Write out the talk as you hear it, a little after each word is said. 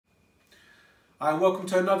Hi, and welcome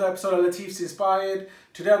to another episode of Latif's Inspired.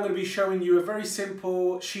 Today I'm going to be showing you a very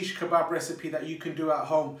simple shish kebab recipe that you can do at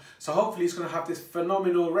home. So hopefully it's going to have this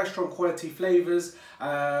phenomenal restaurant quality flavours,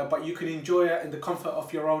 but you can enjoy it in the comfort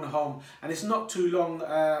of your own home. And it's not too long,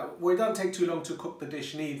 well, it doesn't take too long to cook the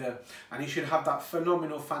dish neither. And you should have that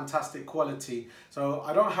phenomenal, fantastic quality. So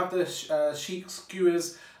I don't have the shish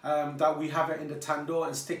skewers that we have it in the tandoor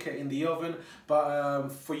and stick it in the oven, but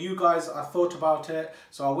for you guys I thought about it,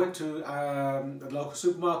 so I went to the local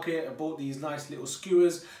supermarket. I bought these nice little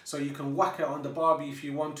skewers, so you can whack it on the barbie if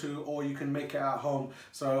you want to, or you can make it at home.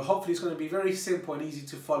 So hopefully it's going to be very simple and easy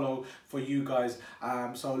to follow for you guys.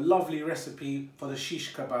 So lovely recipe for the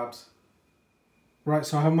shish kebabs. Right,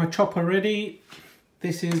 so I have my chopper ready.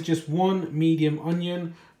 This is just one medium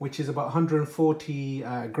onion, which is about 140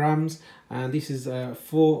 grams, and this is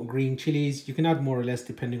 4 green chilies. You can add more or less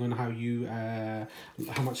depending on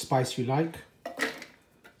how much spice you like.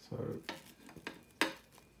 So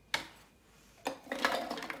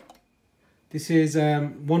this is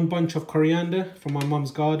one bunch of coriander from my mum's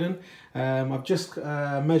garden. I've just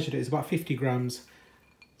measured it. It's about 50 grams.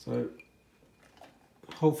 So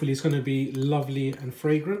hopefully it's going to be lovely and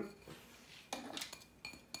fragrant.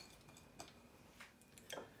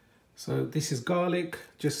 So this is garlic,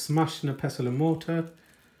 just smashed in a pestle and mortar.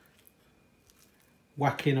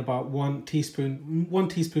 Whack in about 1 teaspoon. 1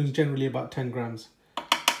 teaspoon is generally about 10 grams.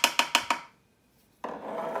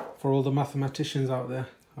 For all the mathematicians out there,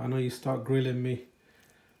 I know you start grilling me,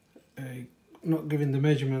 not giving the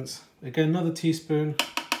measurements. Again, another teaspoon.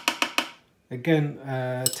 Again,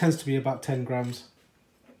 tends to be about 10 grams.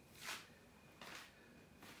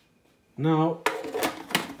 Now,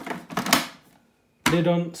 lid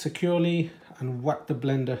on securely and whack the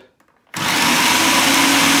blender.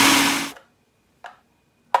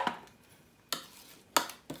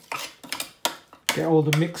 Get all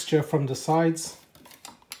the mixture from the sides.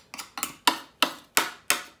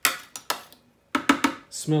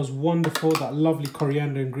 Smells wonderful. That lovely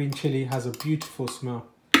coriander and green chili has a beautiful smell.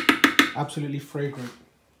 Absolutely fragrant.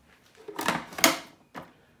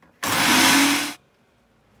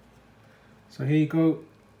 So here you go.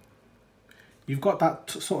 You've got that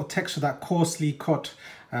sort of texture, that coarsely cut.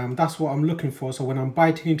 That's what I'm looking for. So when I'm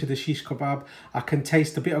biting into the shish kebab, I can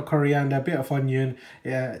taste a bit of coriander, a bit of onion,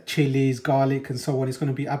 chilies, garlic, and so on. It's going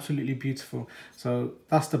to be absolutely beautiful. So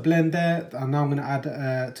that's the blend there. And now I'm going to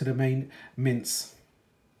add to the main mince.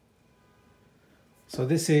 So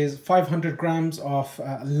this is 500 grams of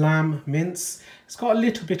lamb mince. It's got a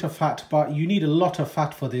little bit of fat, but you need a lot of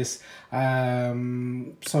fat for this.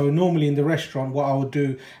 So normally in the restaurant, what I would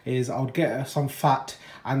do is I would get some fat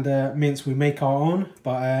and the mince we make our own.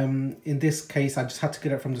 But in this case, I just had to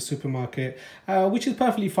get it from the supermarket, which is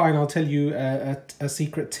perfectly fine. I'll tell you a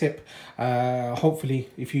secret tip. Hopefully,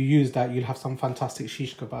 if you use that, you'll have some fantastic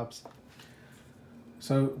shish kebabs.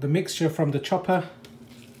 So the mixture from the chopper.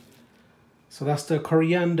 So that's the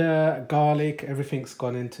coriander, garlic, everything's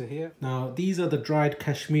gone into here. Now, these are the dried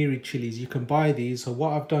Kashmiri chilies. You can buy these. So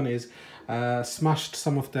what I've done is smashed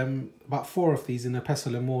some of them, about 4 of these in a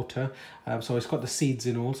pestle and mortar. So it's got the seeds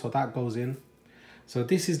in all, so that goes in. So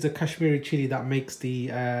this is the Kashmiri chili that makes the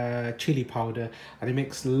chili powder, and it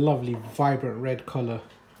makes lovely, vibrant red color.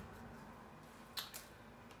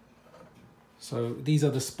 So these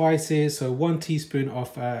are the spices. So 1 teaspoon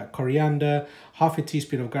of coriander, half a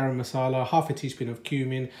teaspoon of garam masala, half a teaspoon of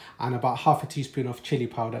cumin, and about half a teaspoon of chili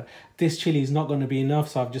powder. This chili is not going to be enough,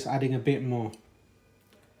 so I'm just adding a bit more.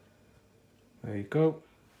 There you go.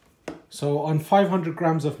 So on 500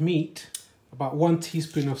 grams of meat, about 1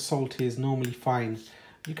 teaspoon of salt is normally fine.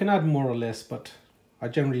 You can add more or less, but I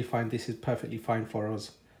generally find this is perfectly fine for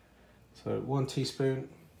us. So 1 teaspoon.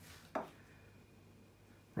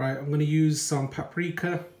 Right, I'm going to use some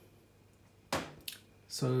paprika.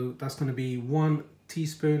 So that's going to be 1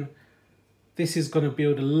 teaspoon. This is going to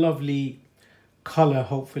build a lovely color,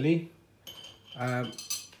 hopefully.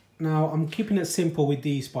 Now, I'm keeping it simple with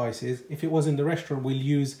these spices. If it was in the restaurant, we'll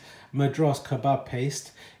use Madras kebab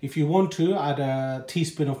paste. If you want to add a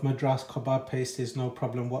teaspoon of Madras kebab paste, is no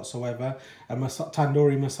problem whatsoever. A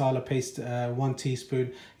tandoori masala paste, 1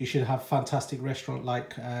 teaspoon. You should have fantastic restaurant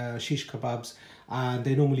like shish kebabs, and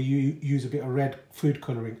they normally use a bit of red food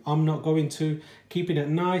coloring. I'm not going to. Keeping it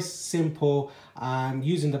nice, simple, and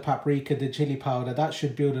using the paprika, the chili powder, that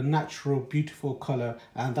should build a natural, beautiful color,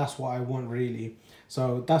 and that's what I want really.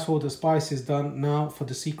 So that's all the spices done. Now for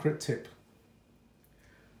the secret tip.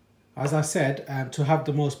 As I said, to have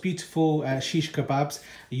the most beautiful shish kebabs,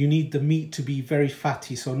 you need the meat to be very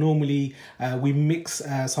fatty. So normally we mix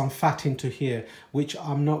some fat into here, which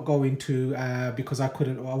I'm not going to because I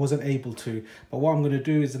wasn't able to. But what I'm going to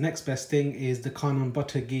do is the next best thing is the CUMIN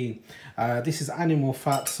butter ghee. This is animal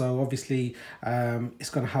fat, so obviously it's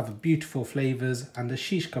going to have beautiful flavors. And the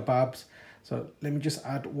shish kebabs, so let me just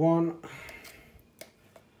add one.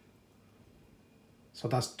 So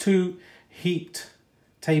that's 2 heaped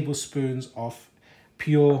tablespoons of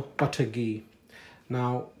pure butter ghee.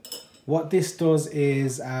 Now what this does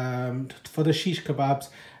is for the shish kebabs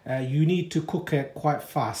you need to cook it quite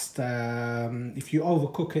fast. If you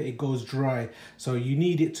overcook it, it goes dry, so you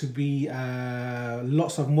need it to be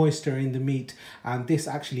lots of moisture in the meat, and this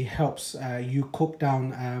actually helps you cook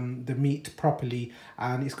down the meat properly.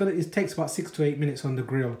 And it takes about 6 to 8 minutes on the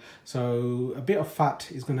grill, so a bit of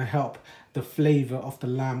fat is going to help the flavor of the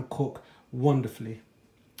lamb cook wonderfully.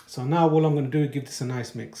 So now all I'm going to do is give this a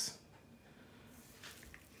nice mix.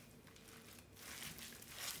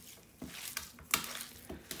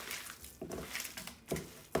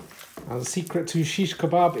 Now the secret to shish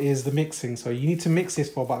kebab is the mixing. So you need to mix this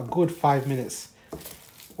for about a good 5 minutes.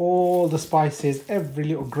 All the spices, every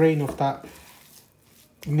little grain of that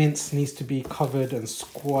mince needs to be covered and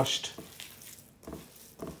squashed.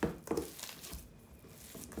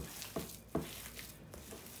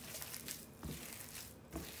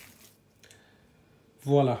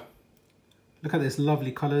 Voila. Look at this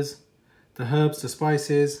lovely colours. The herbs, the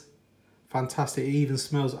spices, fantastic. It even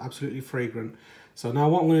smells absolutely fragrant. So now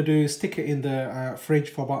what I'm going to do is stick it in the fridge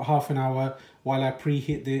for about half an hour while I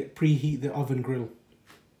preheat the oven grill.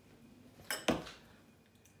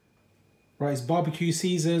 Right, it's barbecue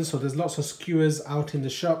season, so there's lots of skewers out in the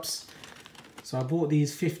shops. So I bought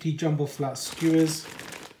these 50 jumbo flat skewers.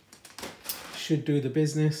 Should do the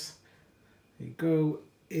business. There you go.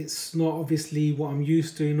 It's not obviously what I'm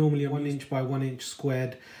used to. Normally a 1 inch by 1 inch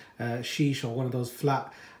squared shish, or one of those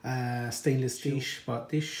flat stainless steel, but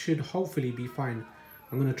this should hopefully be fine.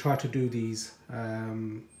 I'm going to try to do these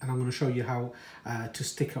and I'm going to show you how to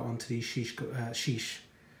stick it onto these shish.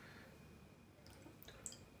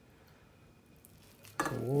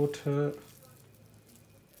 So water.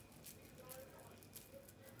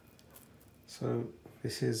 So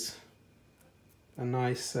this is a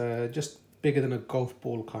nice, just bigger than a golf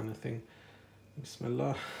ball kind of thing.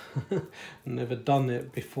 Bismillah. Never done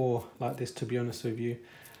it before like this, to be honest with you.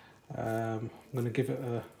 I'm going to give it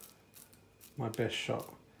my best shot.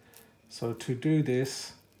 So to do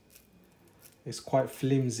this, it's quite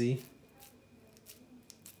flimsy.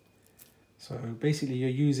 So basically you're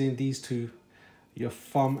using these two, your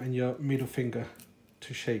thumb and your middle finger,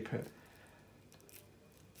 to shape it.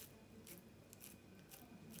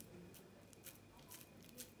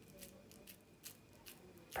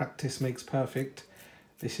 Practice makes perfect.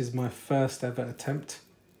 This is my first ever attempt.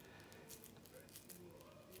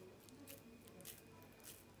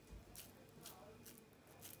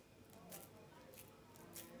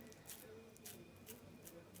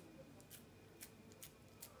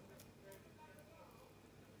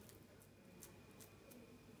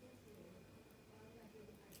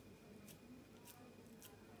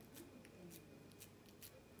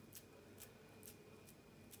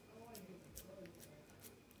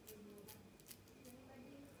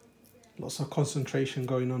 Lots of concentration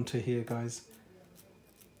going on to here, guys.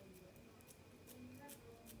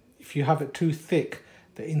 If you have it too thick,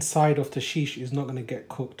 the inside of the shish is not going to get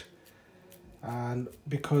cooked. And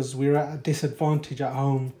because we're at a disadvantage at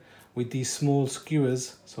home with these small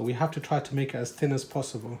skewers, so we have to try to make it as thin as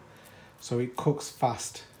possible so it cooks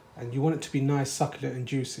fast. And you want it to be nice, succulent and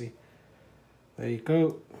juicy. There you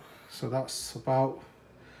go. So that's about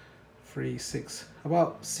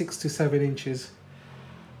about 6 to 7 inches.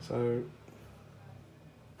 So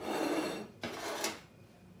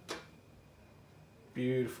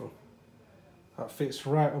beautiful. That fits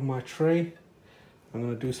right on my tray. I'm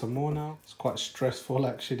going to do some more now. It's quite stressful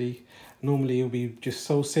actually. Normally it'll be just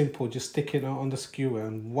so simple, just sticking it on the skewer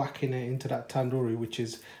and whacking it into that tandoori, which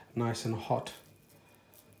is nice and hot.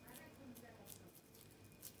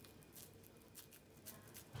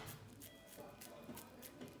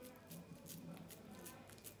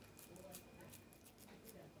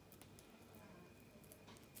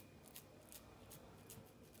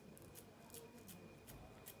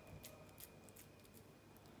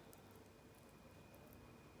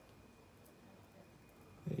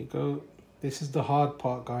 There you go. This is the hard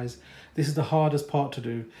part, guys. This is the hardest part to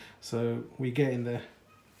do. So we get in there.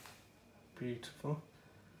 Beautiful.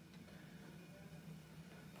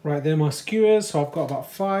 Right, there are my skewers. So I've got about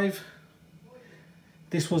 5.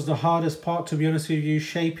 This was the hardest part, to be honest with you,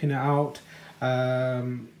 shaping it out.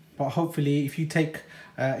 But hopefully if you take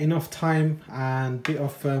enough time and bit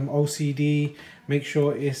of OCD, make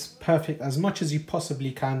sure it's perfect as much as you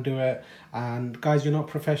possibly can do it. And guys, you're not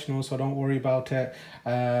professionals, so don't worry about it.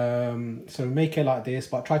 So make it like this,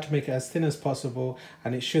 but try to make it as thin as possible,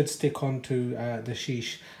 and it should stick onto the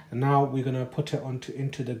shish. And now we're gonna put it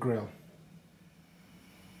into the grill.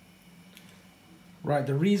 Right,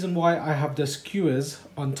 the reason why I have the skewers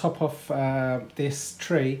on top of this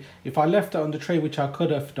tray, if I left it on the tray, which I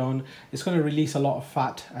could have done, it's going to release a lot of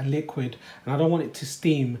fat and liquid, and I don't want it to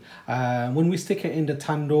steam. When we stick it in the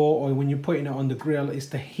tandoor or when you're putting it on the grill, it's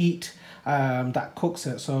the heat that cooks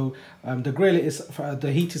it. So the grill is,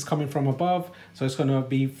 the heat is coming from above, so it's going to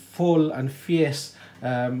be full and fierce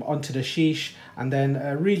onto the shish, and then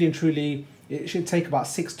really and truly, it should take about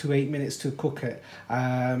 6 to 8 minutes to cook it.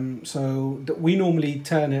 So we normally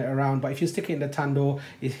turn it around, but if you stick it in the tandoor,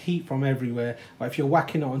 it's heat from everywhere. But if you're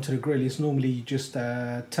whacking it onto the grill, it's normally you just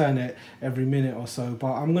turn it every minute or so.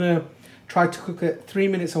 But I'm gonna try to cook it 3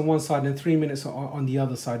 minutes on one side and 3 minutes on the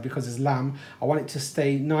other side, because it's lamb. I want it to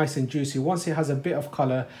stay nice and juicy. Once it has a bit of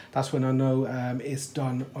color, that's when I know it's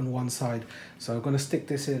done on one side. So I'm gonna stick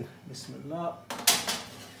this in. Bismillah.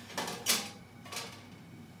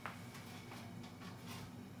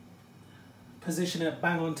 Position it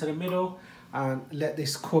bang onto the middle and let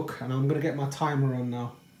this cook, and I'm gonna get my timer on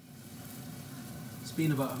now. It's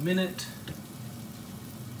been about a minute.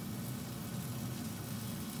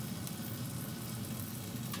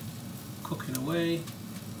 Cooking away.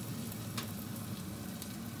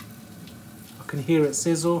 I can hear it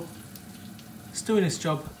sizzle. It's doing its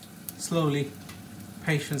job slowly.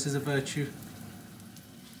 Patience is a virtue.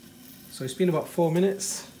 So it's been about 4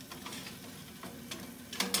 minutes.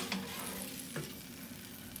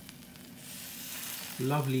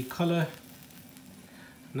 Lovely color.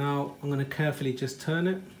 Now I'm going to carefully just turn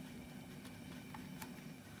it.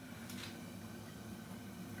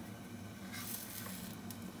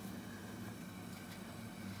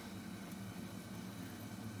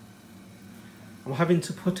 I'm having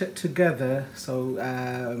to put it together, so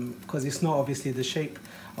because it's not obviously the shape,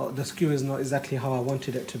 the skewer is not exactly how I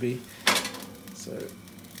wanted it to be. So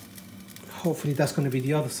hopefully that's going to be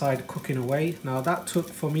the other side cooking away. Now that took,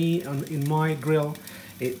 for me in my grill,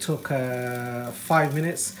 it took 5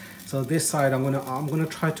 minutes. So this side I'm gonna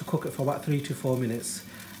try to cook it for about 3 to 4 minutes,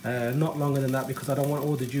 not longer than that, because I don't want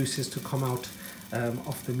all the juices to come out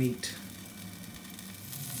of the meat.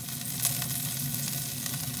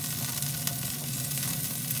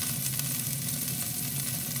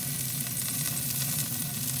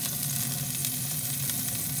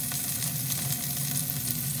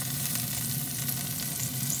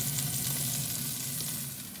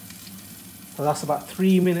 So that's about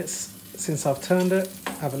 3 minutes since I've turned it.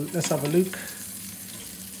 Let's have a look.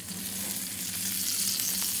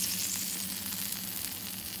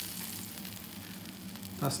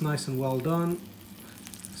 That's nice and well done.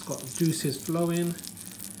 It's got juices flowing.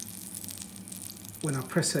 When I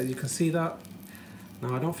press it, you can see that.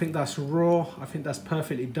 Now I don't think that's raw, I think that's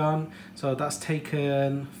perfectly done. So that's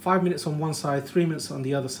taken 5 minutes on one side, 3 minutes on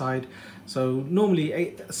the other side. So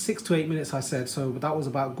normally 6 to 8 minutes I said, so that was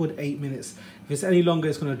about good 8 minutes. If it's any longer,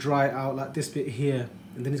 it's going to dry out like this bit here,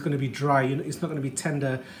 and then it's going to be dry. It's not going to be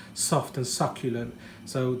tender, soft and succulent.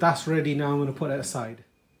 So that's ready now. I'm going to put it aside.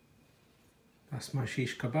 That's my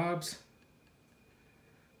shish kebabs.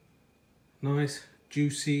 Nice,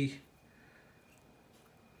 juicy.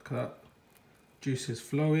 Look at that. Juice is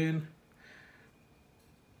flowing.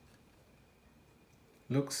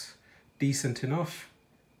 Looks decent enough.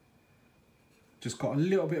 Just got a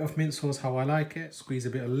little bit of mint sauce, how I like it. Squeeze a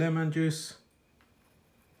bit of lemon juice.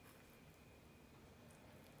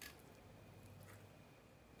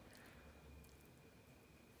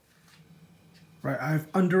 Right, I've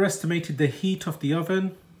underestimated the heat of the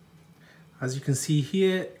oven. As you can see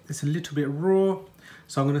here, it's a little bit raw.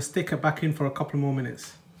 So I'm gonna stick it back in for a couple more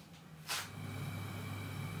minutes.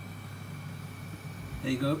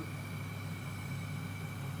 There you go.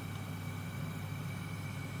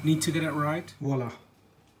 Need to get it right. Voila.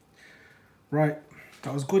 Right,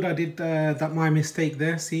 that was good. I did my mistake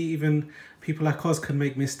there. See, even people like us can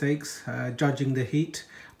make mistakes judging the heat.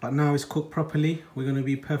 But now it's cooked properly. We're going to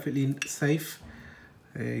be perfectly safe.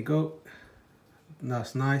 There you go.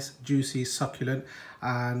 That's nice, juicy, succulent.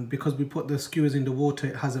 And because we put the skewers in the water,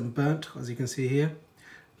 it hasn't burnt, as you can see here.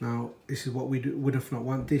 Now, this is what we would have not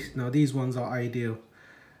want. Now, these ones are ideal.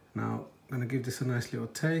 Now, I'm going to give this a nice little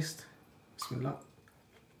taste. Bismillah.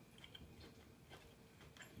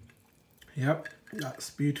 Yep, that's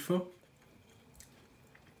beautiful.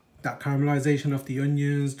 that caramelization of the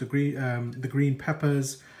onions, the green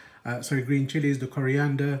peppers, green chilies, the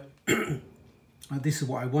coriander. This is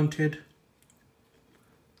what I wanted.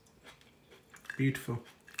 Beautiful,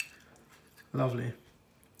 lovely.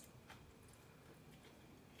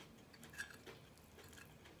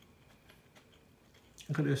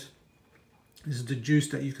 Look at this. This is the juice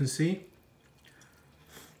that you can see.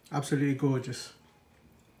 Absolutely gorgeous.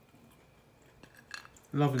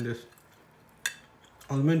 Loving this.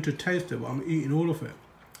 I was meant to taste it, but I'm eating all of it.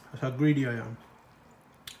 That's how greedy I am.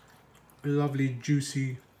 Lovely,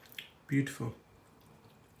 juicy, beautiful.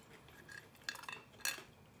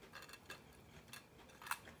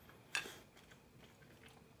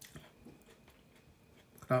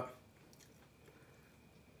 Look at that.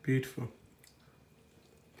 Beautiful.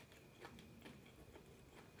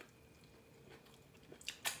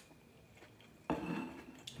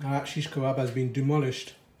 That shish kebab has been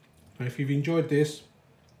demolished. And if you've enjoyed this,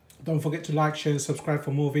 don't forget to like, share and subscribe for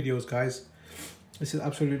more videos, guys. This is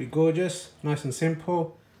absolutely gorgeous, nice and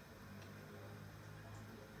simple.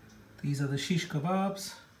 These are the shish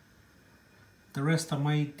kebabs. The rest I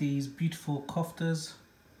made these beautiful koftas.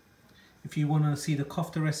 If you want to see the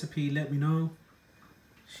kofta recipe, let me know.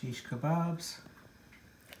 Shish kebabs.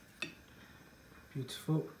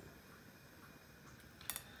 Beautiful.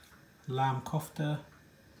 Lamb kofta.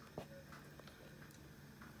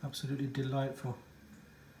 Absolutely delightful.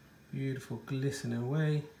 Beautiful, glistening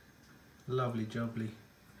away. Lovely jubbly.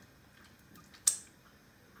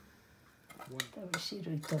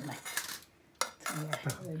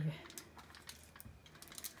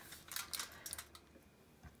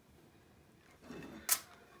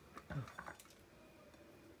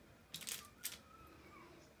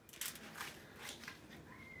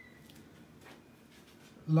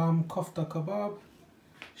 Lamb kofta kebab,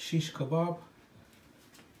 shish kebab,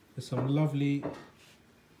 with some lovely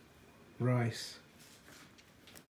rice.